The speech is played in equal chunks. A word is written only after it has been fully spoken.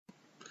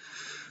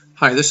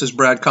Hi, this is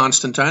Brad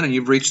Constantine, and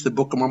you've reached the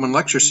Book of Mormon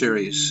lecture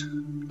series.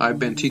 I've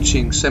been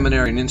teaching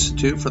seminary and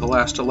institute for the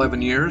last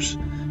 11 years,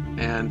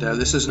 and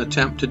this is an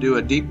attempt to do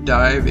a deep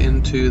dive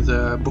into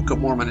the Book of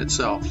Mormon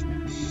itself.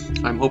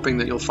 I'm hoping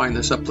that you'll find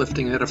this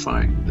uplifting and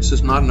edifying. This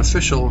is not an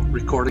official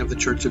recording of the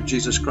Church of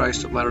Jesus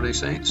Christ of Latter-day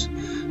Saints,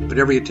 but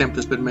every attempt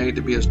has been made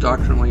to be as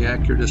doctrinally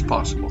accurate as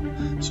possible.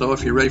 So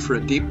if you're ready for a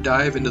deep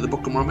dive into the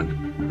Book of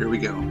Mormon, here we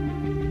go.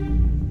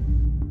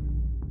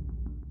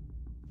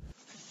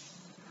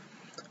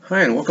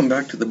 Hi, and welcome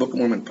back to the Book of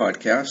Mormon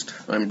podcast.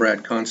 I'm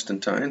Brad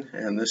Constantine,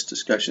 and this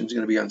discussion is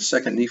going to be on 2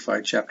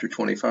 Nephi chapter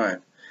 25.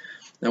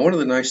 Now, one of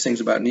the nice things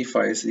about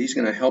Nephi is that he's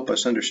going to help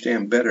us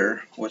understand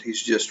better what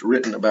he's just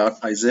written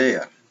about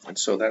Isaiah. And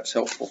so that's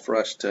helpful for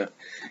us to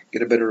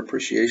get a better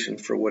appreciation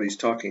for what he's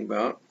talking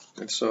about.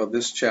 And so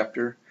this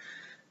chapter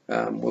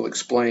will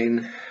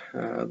explain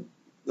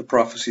the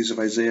prophecies of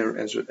Isaiah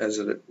as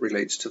it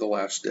relates to the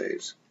last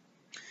days.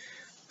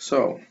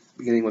 So,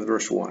 beginning with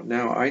verse 1.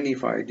 Now I,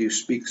 Nephi, do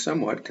speak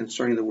somewhat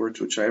concerning the words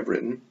which I have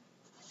written,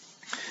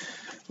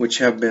 which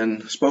have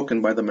been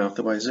spoken by the mouth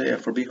of Isaiah.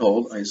 For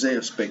behold,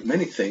 Isaiah spake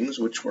many things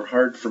which were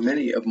hard for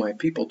many of my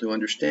people to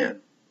understand.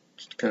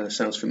 It kind of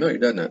sounds familiar,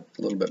 doesn't it?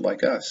 A little bit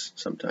like us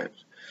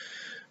sometimes.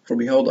 For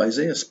behold,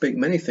 Isaiah spake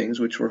many things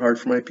which were hard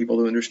for my people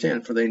to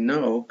understand, for they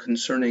know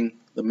concerning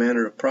the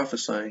manner of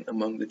prophesying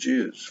among the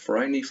Jews. For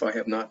I, Nephi,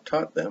 have not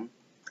taught them.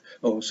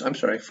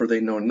 For they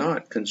know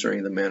not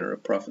concerning the manner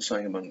of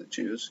prophesying among the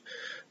Jews.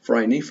 For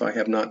I, Nephi,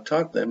 have not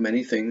taught them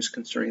many things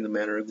concerning the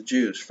manner of the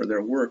Jews, for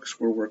their works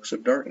were works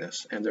of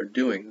darkness, and their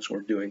doings were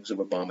doings of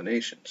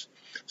abominations.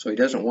 So he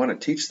doesn't want to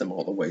teach them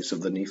all the ways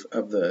of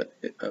the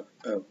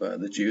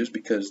Jews,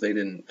 because they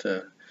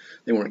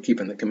weren't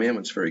keeping the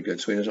commandments very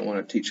good. So he doesn't want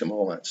to teach them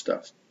all that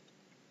stuff.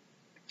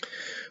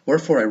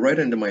 Wherefore I write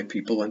unto my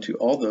people, unto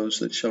all those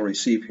that shall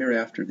receive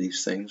hereafter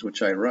these things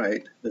which I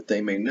write, that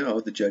they may know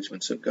the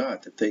judgments of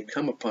God, that they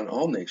come upon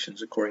all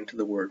nations according to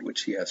the word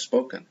which he hath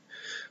spoken.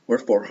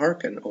 Wherefore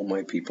hearken, O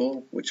my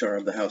people, which are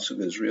of the house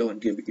of Israel, and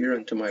give ear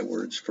unto my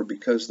words, for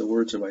because the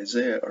words of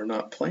Isaiah are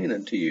not plain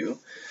unto you,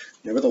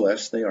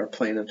 nevertheless they are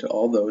plain unto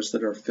all those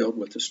that are filled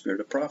with the spirit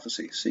of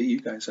prophecy. See,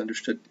 you guys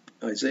understood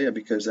Isaiah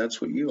because that's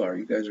what you are.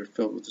 You guys are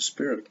filled with the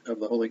Spirit of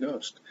the Holy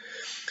Ghost.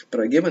 But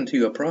I give unto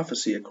you a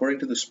prophecy according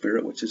to the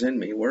Spirit which is in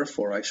me,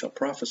 wherefore I shall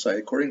prophesy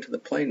according to the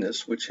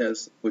plainness which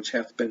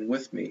hath been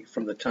with me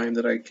from the time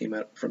that I came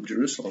out from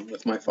Jerusalem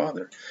with my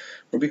father.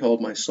 For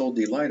behold, my soul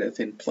delighteth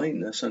in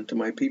plainness unto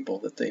my people,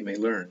 that they may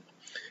learn.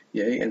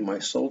 Yea, and my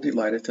soul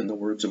delighteth in the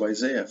words of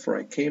Isaiah, for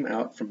I came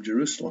out from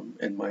Jerusalem,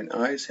 and mine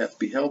eyes hath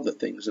beheld the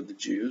things of the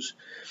Jews.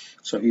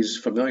 So he's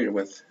familiar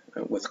with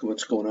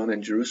what's going on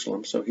in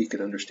Jerusalem, so he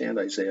could understand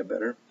Isaiah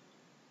better.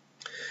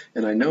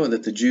 And I know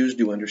that the Jews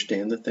do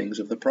understand the things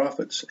of the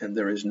prophets, and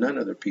there is none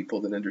other people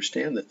that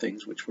understand the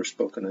things which were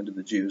spoken unto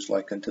the Jews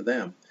like unto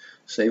them,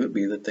 save it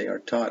be that they are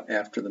taught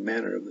after the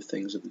manner of the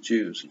things of the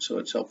Jews. And so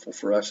it's helpful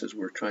for us as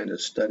we're trying to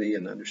study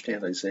and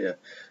understand Isaiah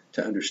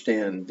to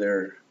understand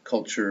their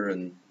culture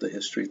and the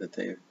history that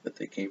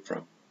they came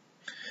from.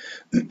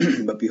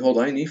 But behold,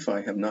 I,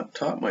 Nephi, have not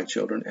taught my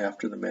children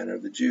after the manner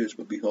of the Jews,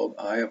 but behold,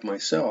 I of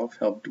myself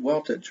have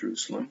dwelt at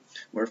Jerusalem,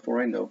 wherefore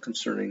I know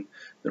concerning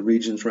the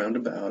regions round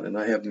about, and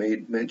I have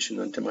made mention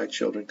unto my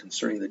children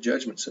concerning the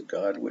judgments of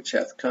God, which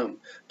hath come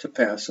to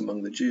pass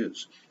among the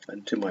Jews,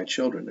 unto my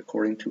children,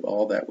 according to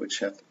all that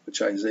which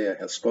Isaiah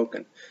hath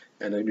spoken,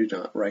 and I do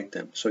not write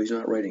them. So he's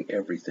not writing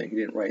everything. He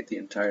didn't write the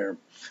entire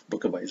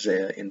book of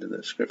Isaiah into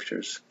the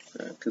scriptures,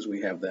 because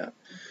we have that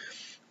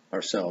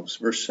ourselves.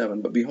 Verse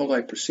 7, But behold,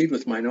 I proceed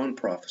with mine own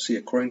prophecy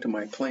according to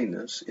my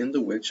plainness, in the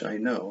which I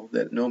know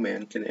that no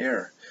man can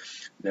err.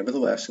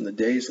 Nevertheless, in the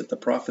days that the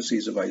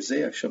prophecies of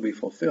Isaiah shall be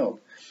fulfilled,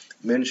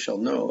 men shall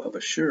know of a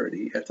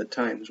surety at the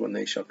times when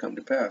they shall come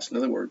to pass. In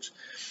other words,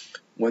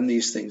 when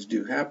these things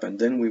do happen,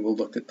 then we will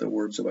look at the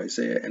words of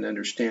Isaiah and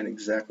understand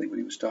exactly what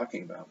he was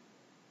talking about.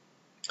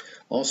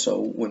 Also,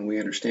 when we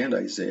understand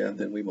Isaiah,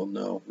 then we will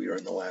know we are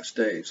in the last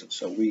days. And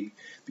so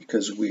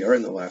because we are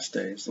in the last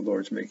days, the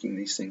Lord's making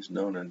these things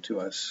known unto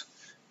us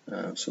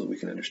so that we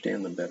can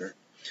understand them better.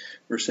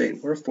 Verse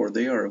 8, Wherefore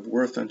they are of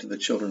worth unto the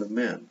children of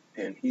men,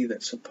 and he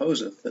that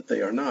supposeth that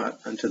they are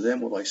not, unto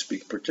them will I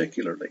speak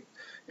particularly,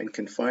 and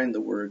confine the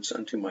words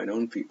unto mine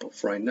own people.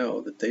 For I know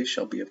that they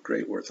shall be of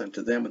great worth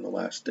unto them in the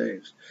last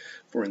days.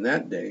 For in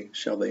that day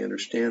shall they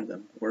understand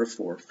them,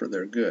 wherefore for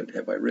their good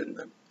have I written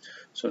them.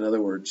 So in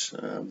other words,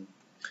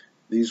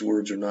 these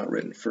words are not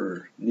written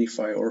for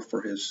Nephi or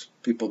for his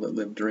people that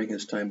lived during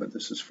his time, but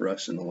this is for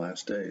us in the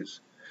last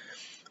days.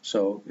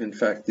 So, in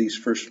fact, these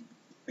first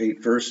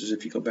 8 verses,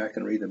 if you go back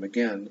and read them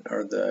again,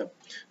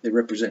 they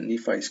represent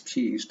Nephi's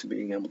keys to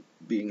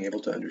being able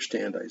to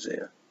understand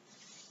Isaiah.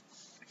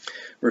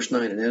 Verse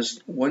 9, And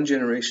as one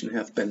generation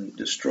hath been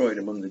destroyed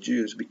among the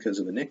Jews because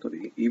of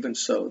iniquity, even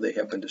so they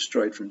have been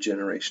destroyed from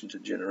generation to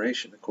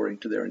generation according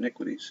to their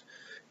iniquities.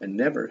 and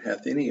never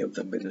hath any of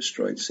them been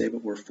destroyed, save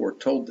it were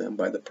foretold them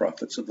by the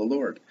prophets of the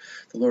Lord.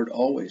 The Lord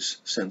always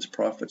sends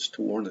prophets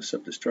to warn us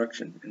of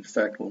destruction. In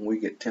fact, when we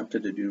get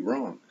tempted to do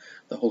wrong,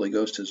 the Holy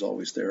Ghost is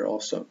always there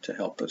also to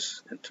help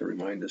us and to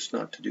remind us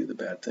not to do the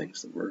bad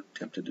things that we're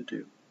tempted to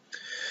do.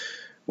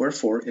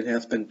 Wherefore it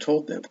hath been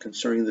told them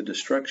concerning the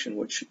destruction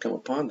which should come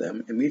upon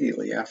them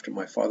immediately after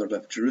my father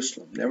left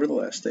Jerusalem.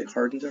 Nevertheless they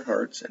hardened their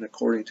hearts, and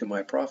according to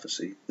my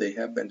prophecy they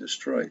have been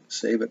destroyed,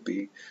 save it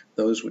be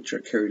those which are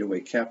carried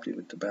away captive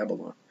into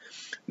Babylon.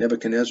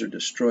 Nebuchadnezzar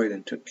destroyed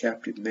and took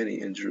captive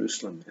many in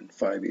Jerusalem in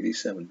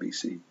 587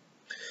 BC.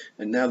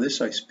 And now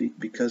this I speak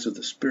because of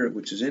the Spirit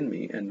which is in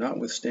me, and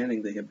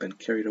notwithstanding they have been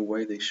carried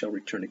away, they shall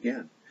return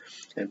again,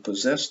 and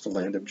possess the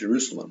land of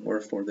Jerusalem,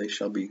 wherefore they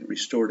shall be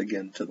restored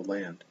again to the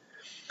land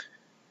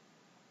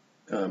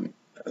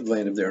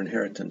of their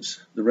inheritance.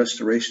 The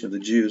restoration of the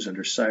Jews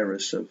under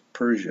Cyrus of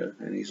Persia,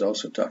 and he's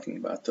also talking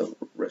about the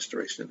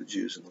restoration of the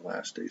Jews in the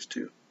last days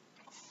too.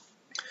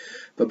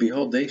 But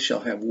behold, they shall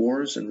have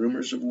wars and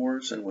rumors of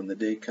wars, and when the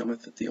day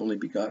cometh that the only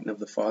begotten of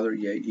the Father,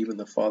 yea, even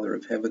the Father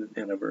of heaven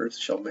and of earth,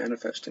 shall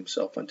manifest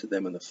himself unto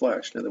them in the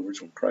flesh, in other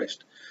words, when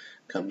Christ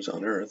comes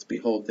on earth,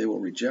 behold, they will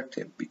reject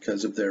him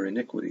because of their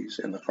iniquities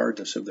and the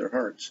hardness of their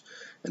hearts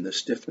and the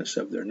stiffness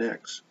of their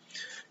necks.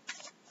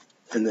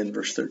 And then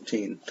verse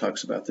 13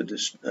 talks about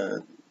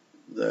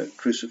the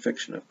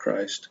crucifixion of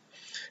Christ.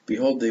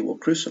 Behold, they will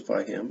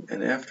crucify him,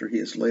 and after he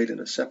is laid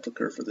in a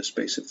sepulchre for the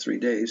space of 3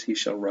 days, he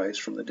shall rise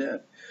from the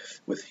dead,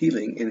 with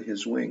healing in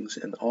his wings,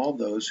 and all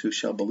those who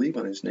shall believe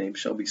on his name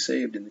shall be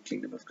saved in the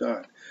kingdom of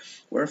God.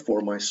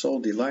 Wherefore my soul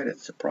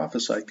delighteth to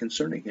prophesy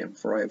concerning him,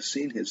 for I have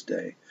seen his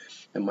day,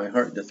 and my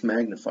heart doth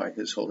magnify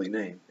his holy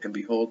name. And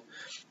behold,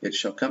 it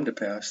shall come to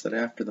pass that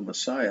after the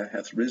Messiah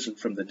hath risen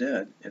from the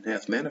dead, and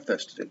hath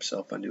manifested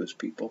himself unto his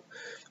people,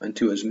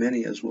 unto as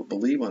many as will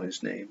believe on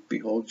his name,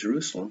 behold,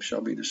 Jerusalem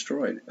shall be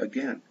destroyed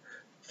again.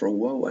 For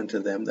woe unto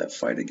them that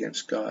fight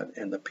against God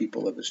and the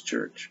people of his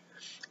church.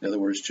 In other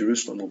words,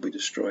 Jerusalem will be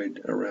destroyed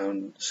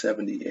around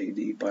 70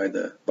 AD by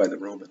the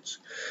Romans,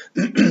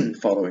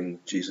 following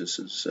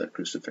Jesus'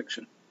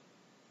 crucifixion.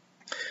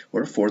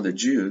 Wherefore the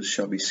Jews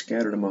shall be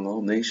scattered among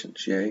all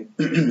nations, yea,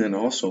 and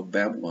also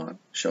Babylon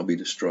shall be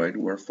destroyed,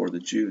 wherefore the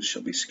Jews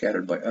shall be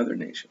scattered by other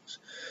nations.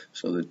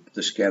 So that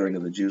the scattering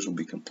of the Jews will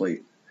be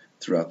complete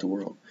throughout the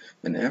world.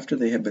 And after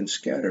they have been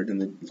scattered,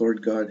 and the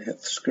Lord God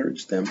hath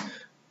scourged them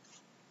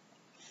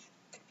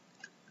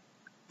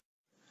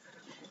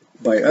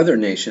by other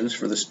nations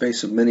for the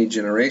space of many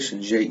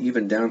generations, yea,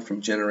 even down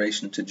from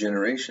generation to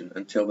generation,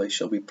 until they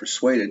shall be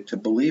persuaded to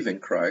believe in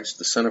Christ,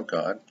 the Son of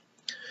God,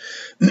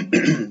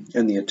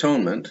 and the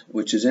atonement,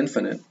 which is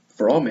infinite,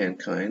 for all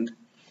mankind.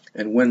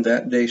 And when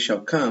that day shall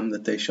come,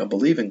 that they shall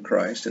believe in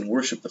Christ, and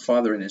worship the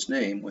Father in his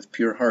name, with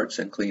pure hearts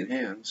and clean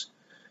hands.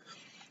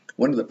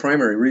 One of the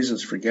primary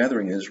reasons for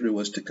gathering Israel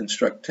was to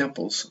construct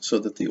temples, so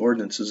that the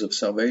ordinances of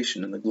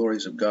salvation and the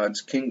glories of God's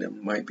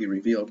kingdom might be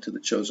revealed to the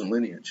chosen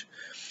lineage.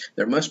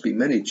 There must be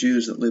many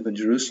Jews that live in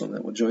Jerusalem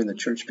that will join the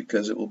church,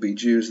 because it will be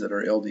Jews that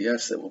are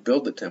LDS that will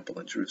build the temple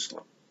in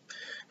Jerusalem.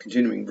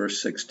 Continuing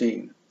verse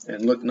 16,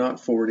 and look not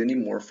forward any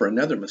more for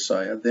another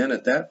Messiah. Then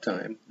at that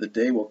time the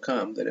day will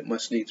come that it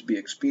must needs be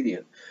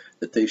expedient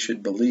that they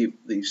should believe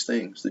these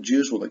things. The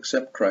Jews will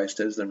accept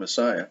Christ as their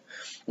Messiah.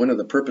 One of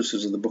the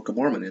purposes of the Book of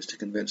Mormon is to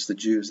convince the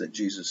Jews that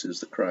Jesus is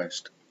the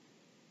Christ.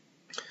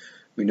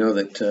 We know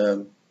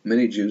that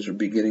many Jews are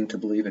beginning to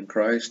believe in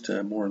Christ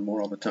more and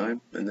more all the time,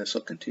 and this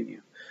will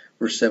continue.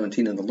 Verse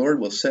 17, and the Lord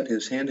will set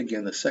his hand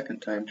again the second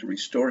time to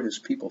restore his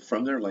people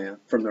from their land,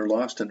 from their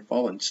lost and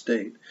fallen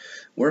state.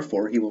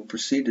 Wherefore he will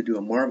proceed to do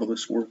a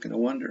marvelous work and a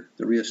wonder,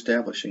 the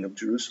reestablishing of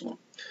Jerusalem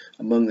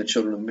among the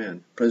children of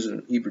men.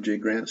 President Heber J.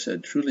 Grant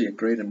said, truly a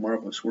great and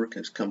marvelous work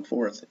has come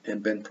forth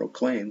and been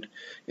proclaimed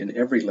in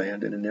every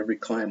land and in every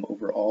clime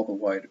over all the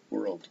wide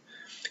world.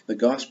 The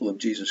gospel of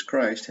Jesus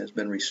Christ has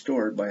been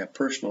restored by a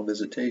personal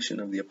visitation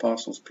of the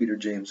apostles Peter,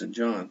 James, and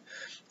John,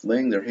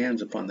 laying their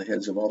hands upon the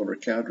heads of Oliver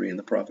Cowdery and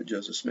the prophet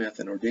Joseph Smith,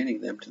 and ordaining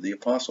them to the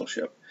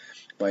apostleship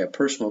by a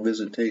personal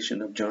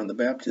visitation of John the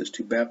Baptist,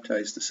 who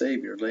baptized the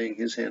Savior, laying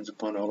his hands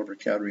upon Oliver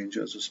Cowdery and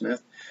Joseph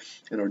Smith,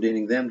 and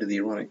ordaining them to the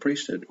Aaronic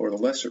priesthood, or the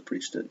lesser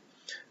priesthood.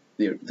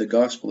 The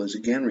gospel is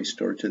again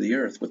restored to the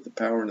earth with the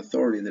power and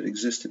authority that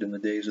existed in the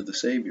days of the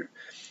Savior.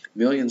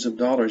 Millions of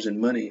dollars in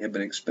money have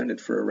been expended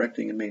for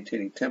erecting and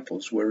maintaining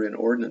temples wherein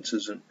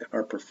ordinances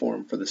are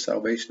performed for the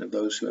salvation of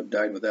those who have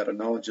died without a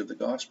knowledge of the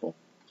gospel.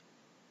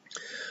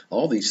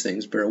 All these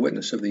things bear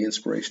witness of the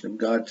inspiration of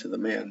God to the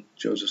man,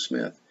 Joseph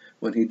Smith,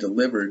 when he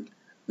delivered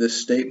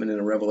this statement in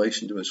a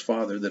revelation to his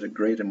father that a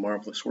great and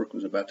marvelous work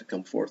was about to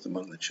come forth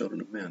among the children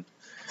of men.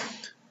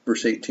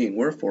 Verse 18,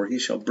 wherefore he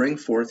shall bring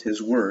forth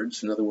his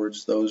words, in other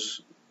words,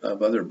 those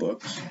of other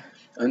books,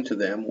 unto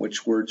them,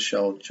 which words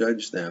shall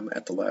judge them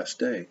at the last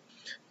day.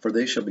 For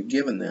they shall be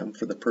given them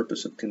for the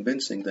purpose of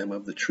convincing them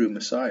of the true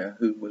Messiah,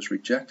 who was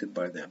rejected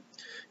by them,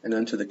 and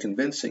unto the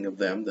convincing of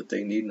them that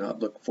they need not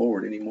look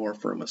forward any more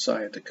for a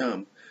Messiah to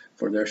come,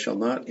 For there shall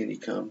not any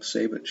come,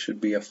 save it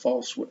should be a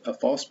false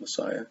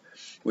Messiah,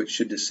 which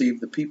should deceive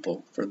the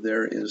people. For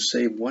there is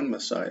save one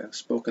Messiah,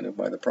 spoken of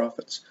by the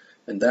prophets,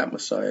 and that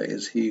Messiah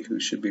is he who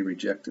should be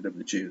rejected of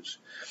the Jews.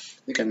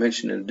 I think I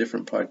mentioned in a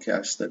different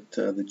podcast that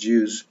the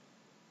Jews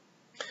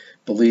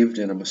believed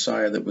in a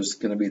Messiah that was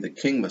going to be the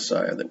King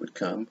Messiah that would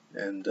come,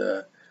 and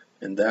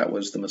that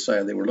was the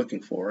Messiah they were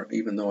looking for,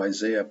 even though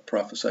Isaiah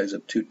prophesies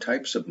of two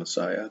types of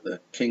Messiah, the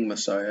King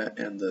Messiah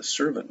and the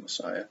Servant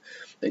Messiah.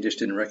 They just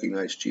didn't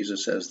recognize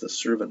Jesus as the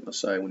Servant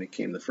Messiah when he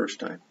came the first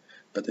time,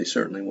 but they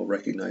certainly will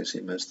recognize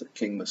him as the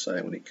King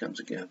Messiah when he comes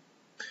again.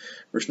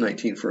 Verse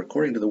 19, For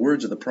according to the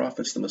words of the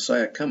prophets, the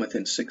Messiah cometh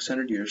in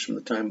 600 years from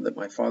the time that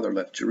my father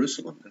left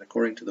Jerusalem, and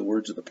according to the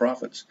words of the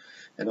prophets,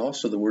 and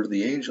also the word of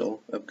the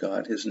angel of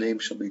God, his name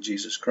shall be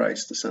Jesus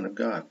Christ, the Son of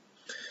God.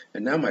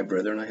 And now, my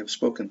brethren, I have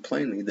spoken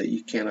plainly that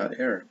ye cannot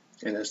err.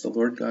 And as the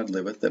Lord God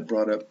liveth, that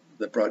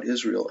brought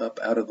Israel up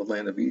out of the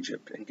land of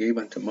Egypt, and gave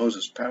unto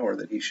Moses power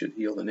that he should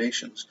heal the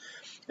nations,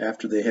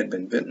 after they had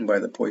been bitten by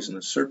the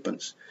poisonous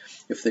serpents,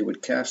 if they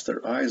would cast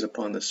their eyes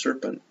upon the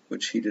serpent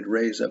which he did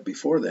raise up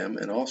before them,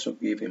 and also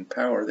gave him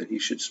power that he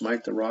should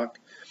smite the rock,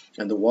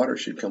 and the water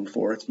should come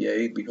forth.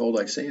 Yea, behold,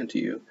 I say unto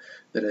you,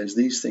 that as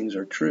these things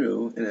are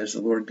true, and as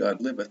the Lord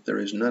God liveth, there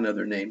is none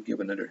other name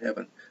given under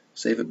heaven,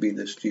 save it be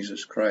this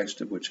Jesus Christ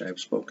of which I have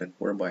spoken,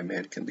 whereby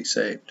man can be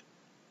saved.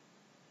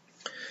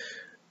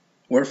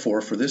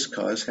 Wherefore, for this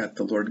cause hath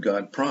the Lord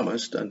God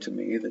promised unto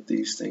me that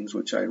these things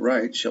which I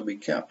write shall be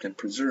kept and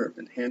preserved,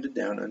 and handed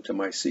down unto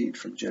my seed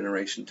from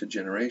generation to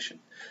generation,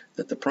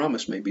 that the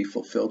promise may be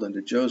fulfilled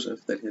unto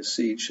Joseph, that his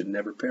seed should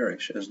never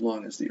perish, as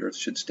long as the earth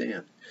should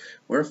stand.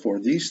 Wherefore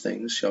these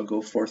things shall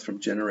go forth from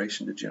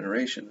generation to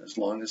generation, as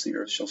long as the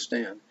earth shall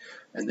stand,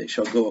 and they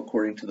shall go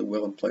according to the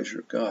will and pleasure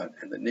of God,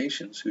 and the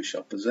nations who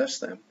shall possess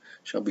them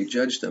shall be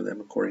judged of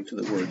them according to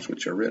the words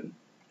which are written.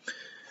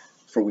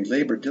 For we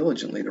labor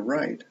diligently to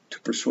write,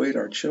 to persuade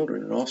our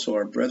children and also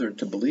our brethren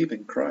to believe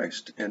in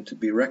Christ, and to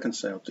be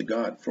reconciled to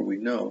God, for we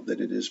know that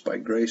it is by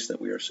grace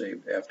that we are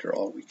saved, after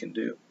all we can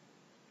do.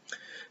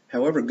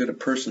 However good a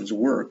person's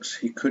works,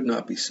 he could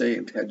not be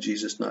saved had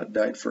Jesus not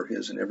died for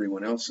his and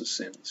everyone else's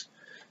sins.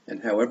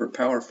 And however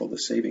powerful the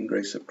saving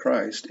grace of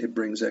Christ, it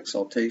brings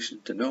exaltation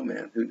to no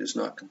man who does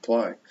not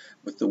comply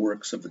with the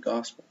works of the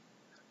gospel.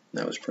 And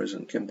that was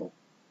President Kimball.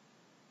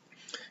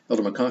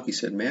 Elder McConkie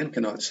said, Man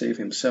cannot save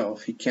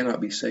himself. He cannot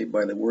be saved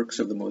by the works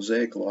of the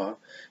Mosaic law.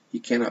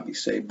 He cannot be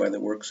saved by the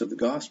works of the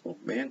gospel.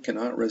 Man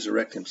cannot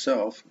resurrect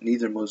himself.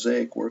 Neither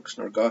Mosaic works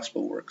nor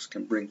gospel works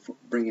can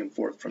bring him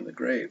forth from the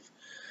grave.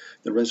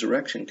 The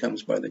resurrection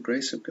comes by the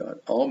grace of God.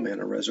 All men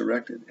are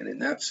resurrected, and in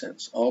that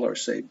sense, all are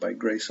saved by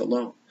grace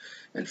alone.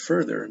 And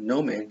further,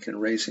 no man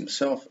can raise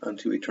himself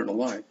unto eternal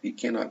life. He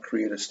cannot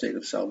create a state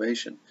of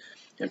salvation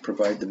and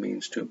provide the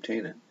means to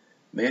obtain it.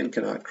 Man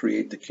cannot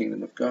create the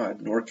kingdom of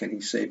God, nor can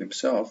he save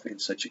himself in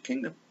such a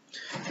kingdom.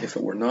 If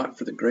it were not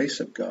for the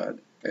grace of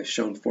God, as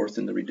shown forth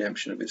in the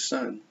redemption of his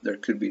Son, there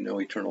could be no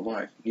eternal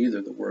life,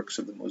 neither the works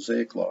of the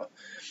Mosaic law,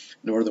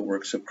 nor the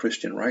works of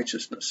Christian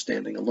righteousness,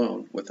 standing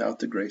alone, without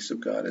the grace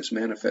of God as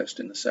manifest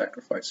in the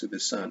sacrifice of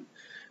his Son,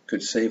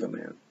 could save a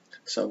man.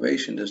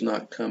 Salvation does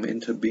not come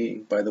into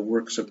being by the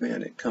works of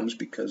man. It comes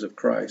because of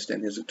Christ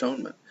and his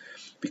atonement.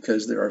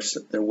 Because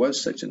there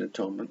was such an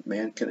atonement,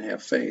 man can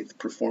have faith,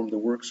 perform the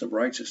works of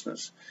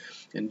righteousness,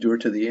 endure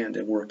to the end,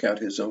 and work out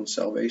his own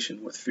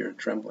salvation with fear and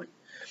trembling.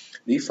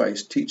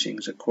 Nephi's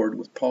teachings accord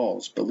with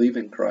Paul's. Believe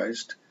in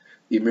Christ,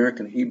 the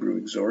American Hebrew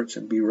exhorts,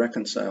 and be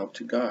reconciled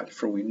to God,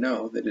 for we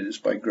know that it is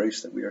by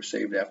grace that we are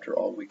saved, after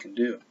all we can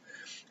do.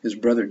 His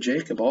brother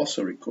Jacob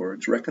also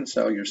records,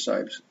 Reconcile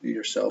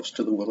yourselves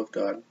to the will of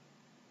God,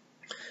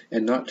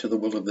 and not to the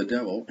will of the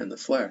devil and the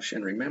flesh.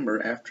 And remember,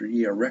 after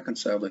ye are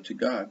reconciled unto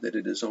God, that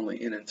it is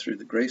only in and through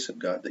the grace of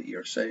God that ye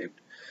are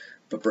saved.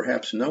 But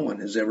perhaps no one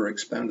has ever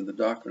expounded the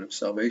doctrine of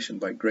salvation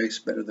by grace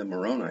better than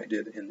Moroni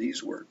did in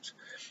these words.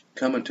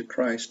 Come unto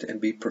Christ, and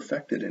be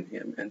perfected in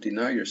him, and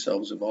deny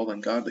yourselves of all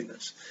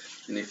ungodliness.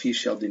 And if ye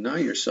shall deny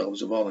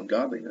yourselves of all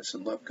ungodliness,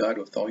 and love God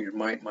with all your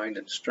might, mind,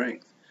 and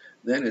strength,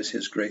 then is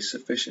his grace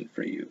sufficient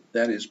for you.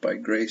 That is, by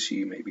grace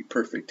ye may be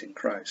perfect in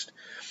Christ.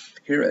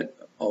 Hear it,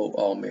 O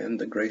all men,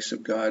 the grace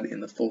of God in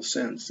the full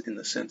sense, in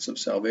the sense of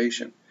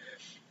salvation,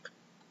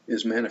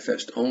 is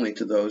manifest only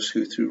to those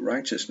who through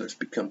righteousness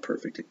become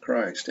perfect in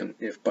Christ. And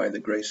if by the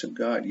grace of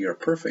God ye are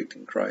perfect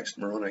in Christ,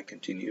 Moroni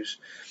continues,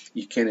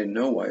 ye can in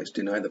no wise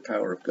deny the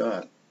power of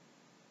God.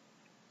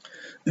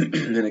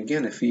 And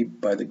again, if ye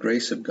by the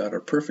grace of God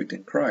are perfect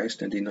in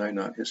Christ, and deny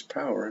not his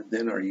power,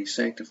 then are ye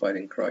sanctified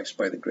in Christ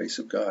by the grace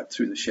of God,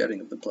 through the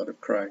shedding of the blood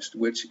of Christ,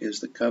 which is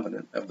the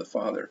covenant of the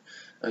Father,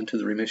 unto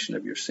the remission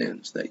of your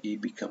sins, that ye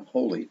become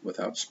holy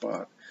without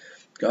spot.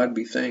 God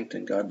be thanked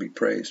and God be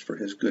praised for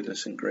his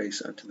goodness and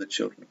grace unto the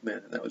children of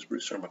men. And that was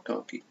Bruce R.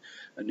 McConkie,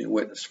 a new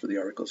witness for the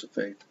Articles of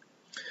Faith.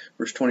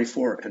 Verse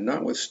 24, And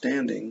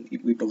notwithstanding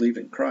we believe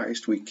in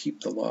Christ, we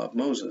keep the law of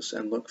Moses,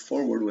 and look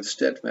forward with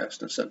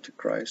steadfastness unto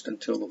Christ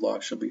until the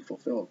law shall be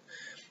fulfilled.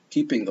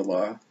 Keeping the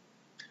law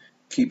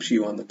keeps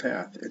you on the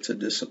path. It's a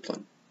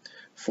discipline.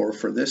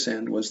 For this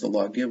end was the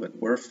law given.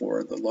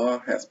 Wherefore the law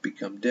hath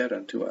become dead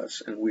unto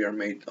us, and we are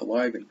made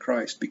alive in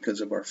Christ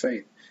because of our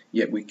faith.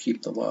 Yet we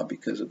keep the law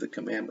because of the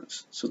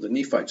commandments. So the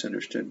Nephites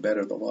understood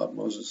better the law of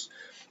Moses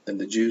than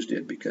the Jews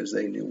did, because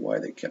they knew why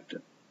they kept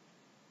it.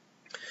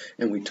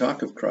 And we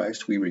talk of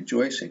Christ, we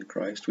rejoice in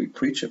Christ, we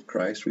preach of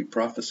Christ, we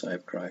prophesy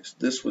of Christ.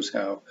 This was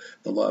how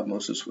the law of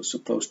Moses was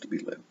supposed to be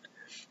lived.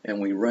 And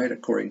we write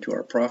according to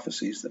our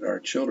prophecies, that our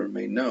children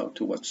may know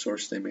to what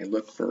source they may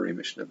look for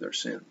remission of their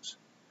sins.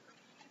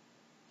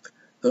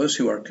 Those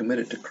who are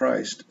committed to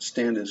Christ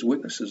stand as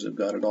witnesses of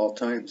God at all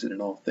times and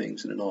in all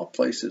things and in all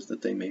places,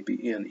 that they may be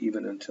in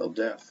even until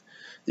death.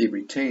 They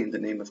retain the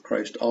name of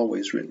Christ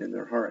always written in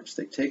their hearts.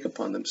 They take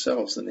upon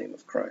themselves the name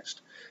of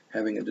Christ,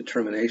 having a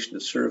determination to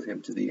serve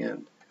him to the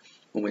end.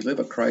 When we live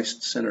a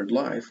Christ-centered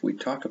life, we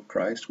talk of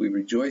Christ, we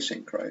rejoice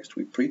in Christ,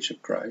 we preach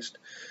of Christ,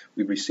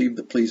 we receive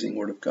the pleasing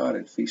word of God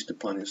and feast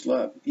upon his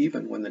love,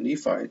 even when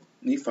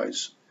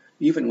Nephi's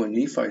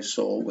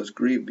soul was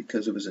grieved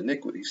because of his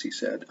iniquities. He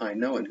said, I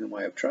know in whom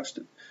I have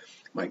trusted.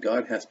 My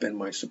God hath been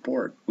my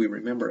support. We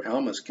remember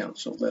Alma's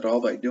counsel. Let all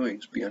thy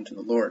doings be unto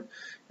the Lord,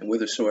 and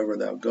whithersoever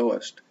thou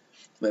goest,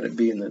 let it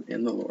be in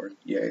the Lord.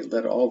 Yea,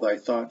 let all thy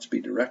thoughts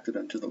be directed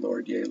unto the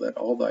Lord. Yea, let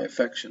all thy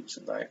affections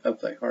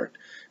of thy heart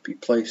be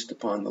placed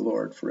upon the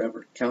Lord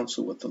forever.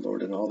 Counsel with the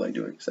Lord in all thy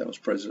doings. That was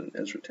President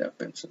Ezra Taft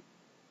Benson.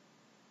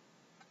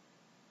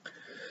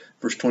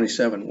 Verse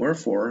 27,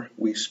 Wherefore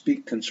we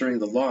speak concerning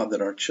the law,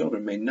 that our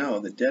children may know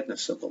the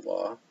deadness of the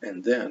law,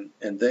 and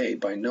they,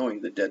 by knowing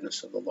the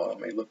deadness of the law,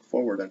 may look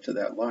forward unto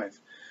that life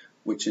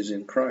which is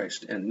in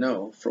Christ, and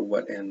know for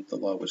what end the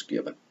law was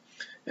given.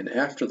 And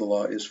after the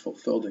law is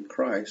fulfilled in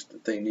Christ,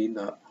 that they need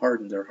not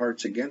harden their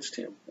hearts against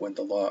him, when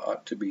the law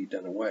ought to be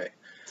done away.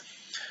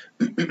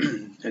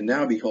 And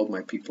now, behold,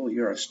 my people, ye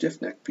are a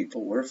stiff-necked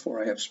people,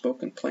 wherefore I have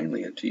spoken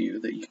plainly unto you,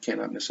 that ye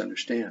cannot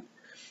misunderstand.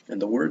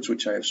 And the words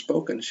which I have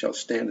spoken shall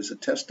stand as a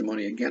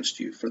testimony against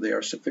you, for they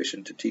are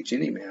sufficient to teach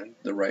any man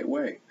the right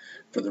way.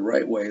 For the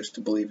right way is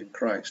to believe in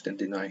Christ, and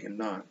deny him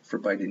not. For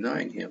by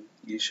denying him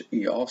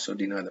ye also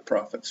deny the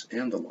prophets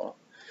and the law.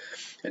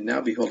 And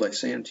now, behold, I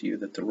say unto you,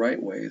 that the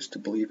right way is to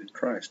believe in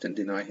Christ, and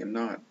deny him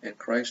not. And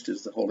Christ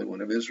is the Holy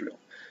One of Israel.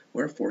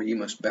 Wherefore ye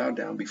must bow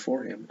down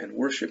before him, and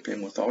worship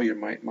him with all your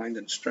might, mind,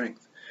 and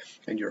strength,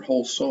 and your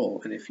whole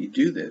soul. And if ye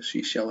do this,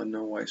 ye shall in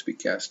no wise be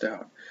cast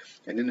out.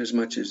 And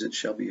inasmuch as it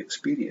shall be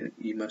expedient,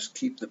 ye must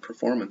keep the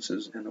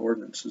performances and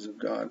ordinances of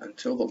God,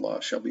 until the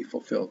law shall be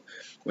fulfilled,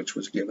 which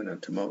was given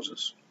unto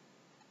Moses.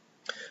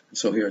 And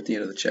so here at the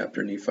end of the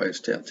chapter, Nephi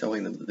is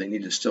telling them that they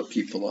need to still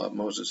keep the law of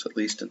Moses, at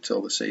least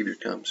until the Savior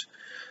comes,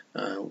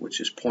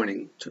 which is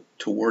pointing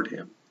toward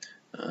him,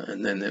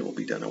 and then it will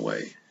be done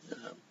away.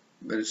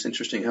 But it's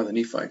interesting how the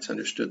Nephites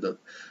understood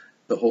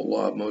the whole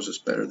law of Moses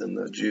better than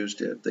the Jews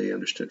did. They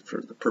understood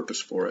for the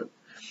purpose for it.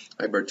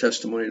 I bear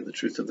testimony to the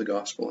truth of the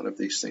gospel and of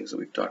these things that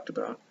we've talked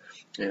about,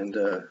 and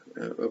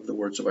of the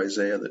words of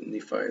Isaiah that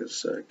Nephi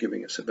is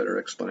giving us a better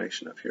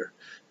explanation of here.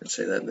 And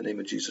say that in the name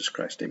of Jesus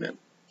Christ. Amen.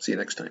 See you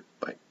next time.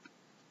 Bye.